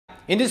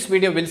In this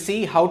video, we'll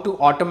see how to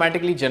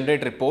automatically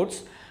generate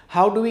reports.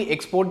 How do we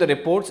export the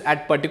reports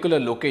at particular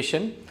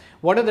location?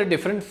 What are the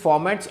different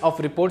formats of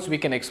reports we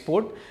can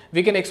export?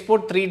 We can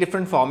export three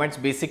different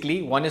formats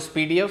basically. One is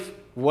PDF,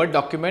 Word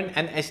document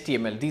and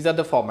HTML. These are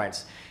the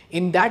formats.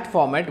 In that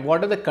format,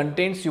 what are the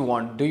contents you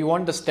want? Do you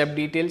want the step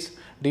details?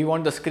 Do you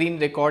want the screen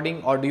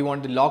recording, or do you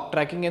want the log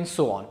tracking, and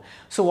so on?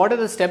 So what are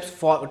the steps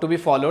to be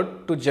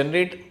followed to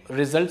generate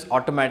results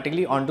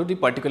automatically onto the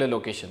particular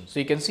location?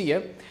 So you can see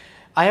here,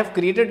 I have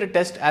created a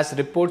test as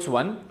reports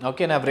 1,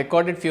 okay, and I have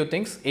recorded few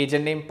things,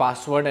 agent name,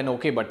 password and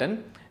OK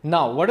button.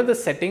 Now, what are the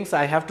settings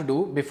I have to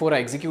do before I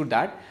execute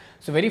that?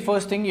 So very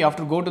first thing, you have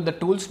to go to the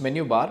tools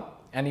menu bar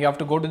and you have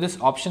to go to this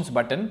options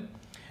button.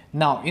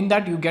 Now in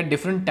that you get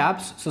different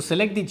tabs. So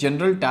select the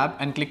general tab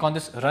and click on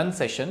this run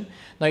session.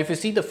 Now if you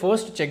see the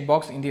first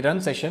checkbox in the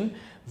run session,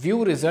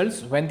 view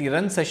results when the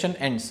run session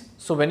ends.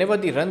 So whenever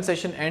the run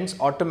session ends,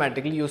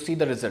 automatically you see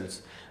the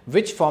results.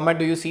 Which format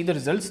do you see the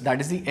results? That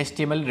is the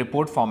HTML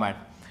report format.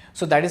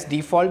 So that is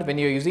default when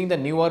you are using the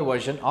newer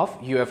version of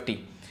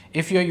UFT.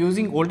 If you are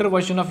using older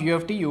version of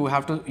UFT,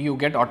 you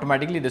get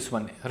automatically this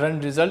one, run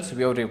results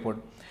view report.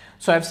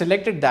 So I have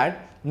selected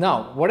that.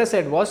 Now what I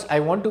said was I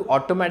want to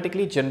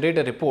automatically generate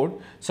a report.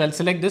 So I'll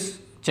select this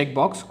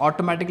checkbox,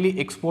 automatically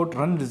export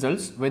run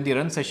results when the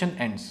run session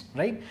ends,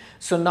 right?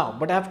 So now,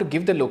 but I have to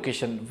give the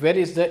location. Where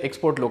is the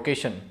export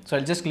location? So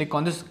I'll just click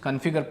on this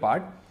configure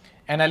part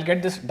and I'll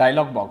get this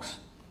dialog box.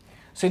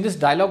 So in this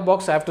dialog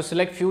box, I have to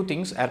select few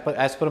things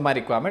as per my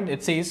requirement.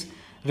 It says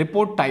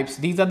report types.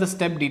 These are the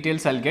step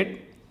details I'll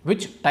get.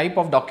 Which type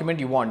of document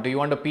you want? Do you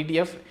want a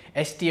PDF,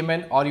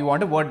 HTML, or you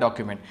want a Word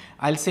document?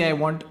 I'll say I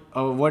want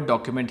a Word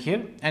document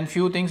here, and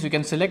few things you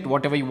can select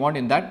whatever you want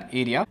in that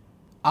area.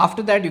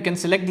 After that, you can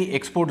select the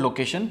export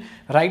location.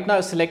 Right now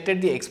I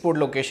selected the export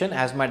location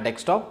as my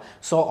desktop.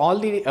 So all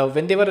the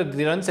whenever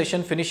the run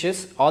session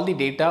finishes, all the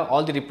data,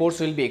 all the reports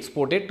will be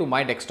exported to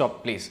my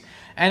desktop place.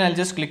 And I'll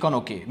just click on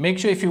OK. Make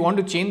sure if you want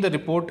to change the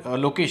report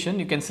location,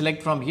 you can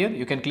select from here.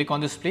 You can click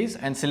on this place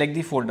and select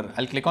the folder.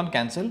 I'll click on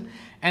cancel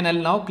and I'll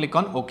now click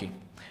on OK.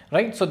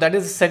 Right. So that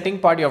is the setting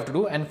part you have to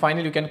do, and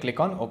finally you can click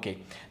on OK.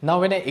 Now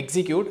when I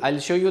execute, I'll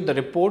show you the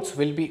reports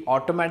will be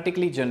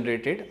automatically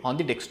generated on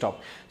the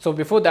desktop. So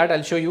before that,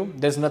 I'll show you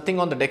there's nothing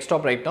on the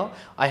desktop right now.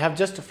 I have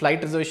just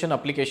flight reservation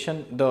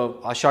application, the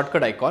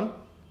shortcut icon,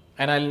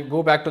 and I'll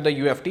go back to the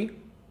UFT.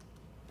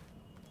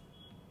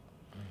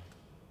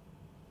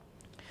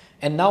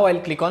 And now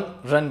I'll click on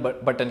run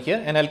button here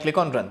and I'll click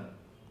on run.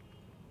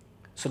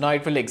 So now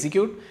it will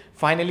execute.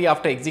 Finally,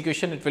 after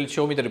execution, it will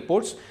show me the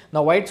reports.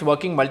 Now why it's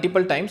working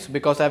multiple times?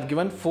 Because I have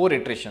given 4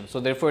 iterations. So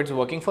therefore it's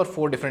working for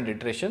 4 different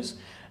iterations,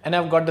 and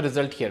I've got the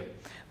result here.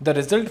 The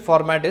result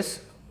format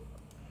is,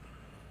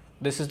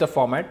 this is the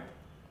format,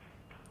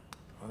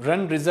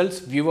 run results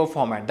viewer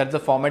format. That's the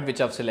format which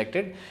I've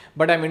selected,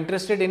 but I'm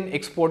interested in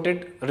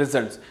exported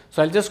results.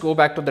 So I'll just go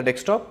back to the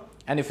desktop.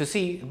 And if you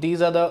see, these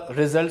are the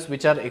results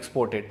which are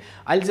exported.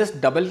 I'll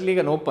just double click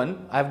and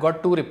open. I've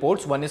got 2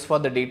 reports. One is for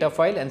the data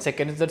file and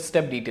second is the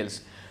step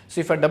details. So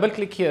if I double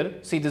click here,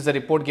 see this is the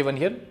report given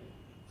here.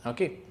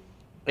 Okay.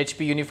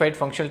 HP Unified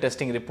Functional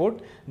Testing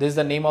Report. This is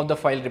the name of the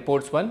file,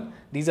 reports 1.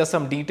 These are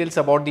some details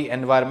about the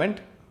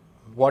environment,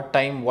 what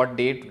time, what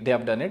date they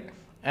have done it,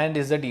 and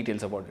is the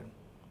details about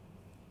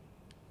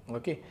it.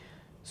 Okay.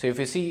 So if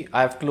you see,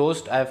 I have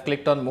closed, I have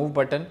clicked on move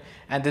button,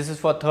 and this is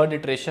for 3rd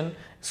iteration.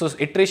 So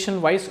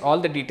iteration wise, all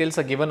the details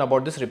are given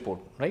about this report,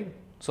 right?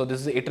 So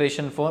this is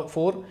iteration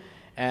 4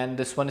 and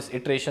this one is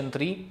iteration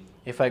 3.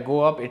 If I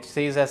go up, it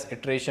says as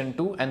iteration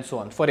 2 and so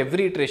on. For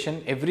every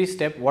iteration, every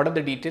step, what are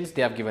the details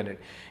they have given it.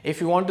 If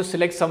you want to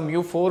select some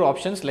new 4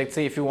 options, let's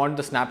say if you want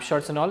the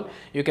snapshots and all,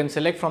 you can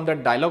select from the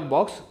dialog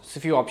box a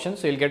few options.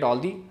 So you'll get all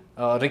the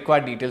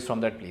required details from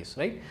that place,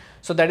 right?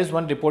 So that is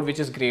one report which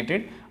is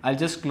created. I'll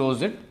just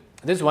close it.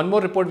 There's one more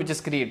report which is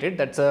created,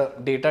 that's a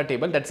data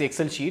table, that's the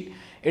Excel sheet.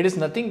 It is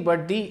nothing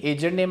but the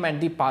agent name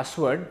and the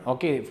password,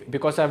 okay,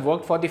 because I've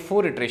worked for the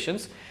 4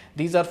 iterations.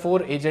 These are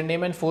 4 agent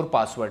name and 4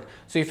 password.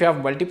 So if you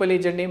have multiple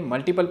agent name,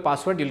 multiple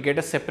password, you'll get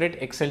a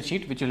separate Excel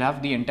sheet which will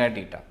have the entire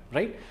data,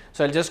 right?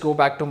 So I'll just go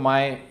back to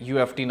my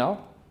UFT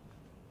now.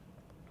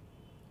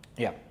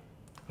 Yeah.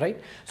 Right.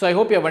 So I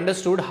hope you have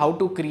understood how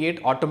to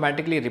create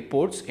automatically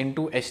reports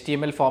into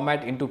HTML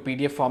format, into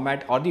PDF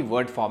format or the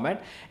Word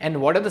format,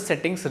 and what are the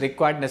settings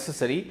required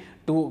necessary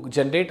to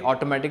generate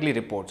automatically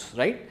reports,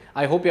 right?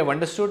 I hope you have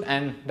understood,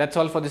 and that's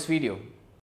all for this video.